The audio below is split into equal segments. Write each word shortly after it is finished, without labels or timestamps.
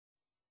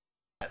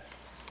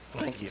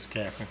Thank you. Ms.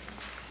 Catherine.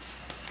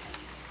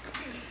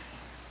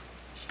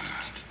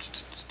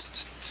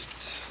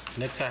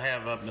 Next I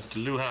have up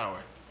Mr.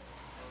 Lou+Howard.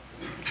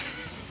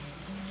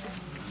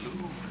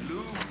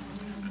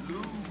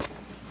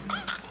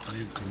 Are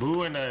they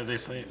booing or are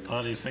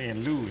they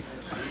saying Lou?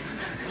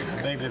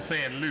 I think they're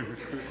saying Lou.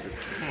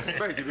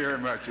 Thank you very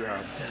much,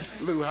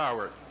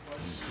 Lou+Howard.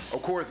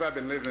 Of course, I've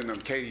been living in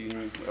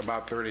Acadia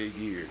about 38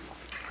 years.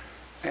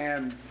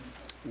 And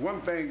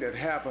one thing that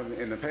happened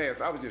in the past,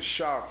 I was just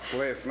shocked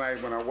last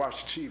night when I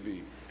watched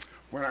TV,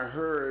 when I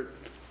heard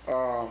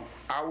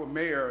our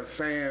mayor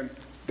saying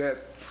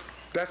that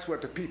that's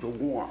what the people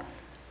want.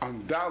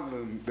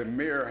 Undoubtedly, the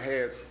mayor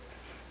has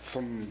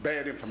some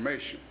bad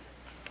information.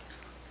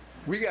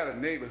 We got a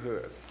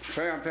neighborhood,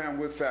 Samtown,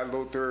 Woodside,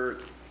 Low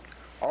Third,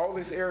 all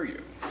this area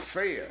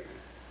said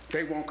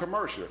they want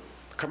commercial,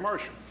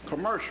 commercial,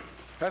 commercial.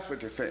 That's what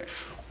they're saying.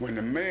 When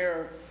the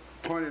mayor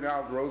pointed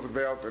out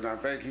Roosevelt, and I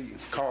think he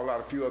called out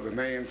a few other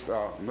names,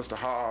 Mr.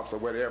 Hobbs or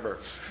whatever,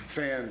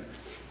 saying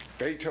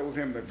they told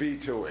him to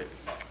veto it.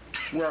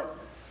 Well,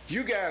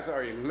 you guys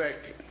are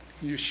elected.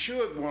 You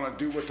should want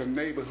to do what the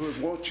neighborhood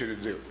wants you to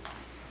do.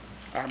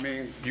 I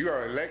mean, you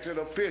are an elected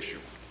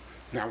official.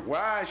 Now,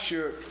 why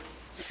should,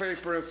 say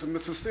for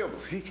instance, Mr.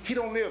 Silvers, he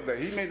don't live there.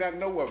 He may not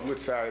know what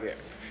Woodside is.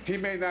 He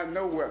may not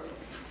know what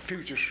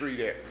Future Street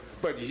is.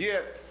 But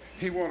yet,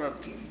 he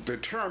want to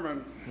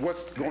determine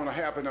what's going to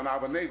happen in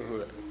our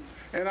neighborhood.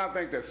 And I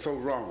think that's so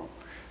wrong.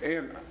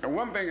 And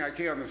one thing I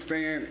can't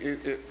understand,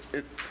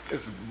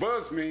 it's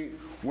buzzed me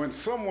when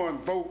someone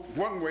vote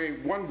one way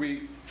one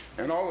week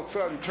and all of a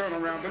sudden turn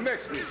around the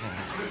next week.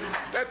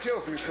 That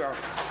tells me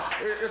something.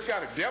 It's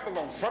got a devil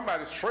on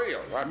somebody's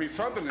trail. I mean,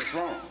 something is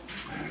wrong.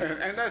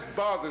 And that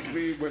bothers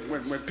me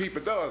when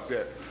people does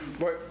that.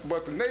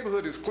 But the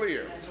neighborhood is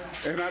clear.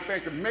 And I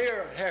think the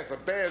mayor has a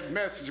bad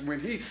message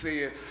when he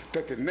said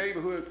that the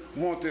neighborhood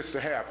wants this to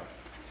happen.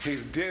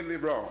 He's deadly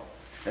wrong.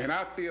 And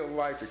I feel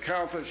like the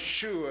council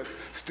should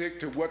stick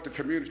to what the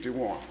community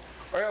wants.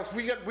 Or else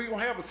we gonna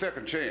have a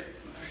second chance.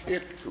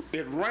 It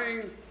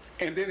rains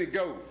and then it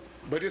goes,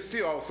 but it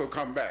still also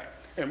come back.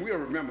 And we'll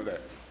remember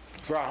that.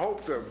 So I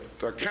hope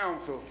the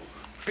council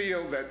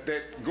feel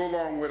that go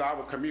along with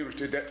our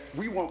community, that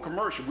we want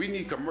commercial. We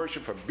need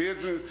commercial for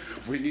business.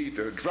 We need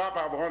to drop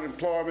our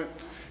unemployment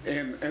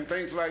and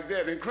things like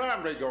that. And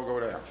crime rate gonna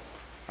go down.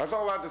 That's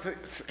all I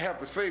have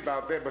to say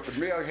about that, but the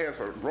mayor has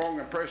a wrong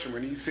impression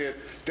when he said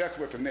that's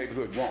what the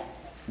neighborhood wants.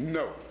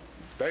 No,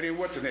 that ain't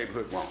what the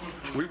neighborhood wants.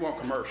 We want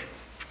commercial.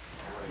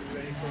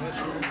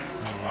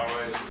 All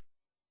right.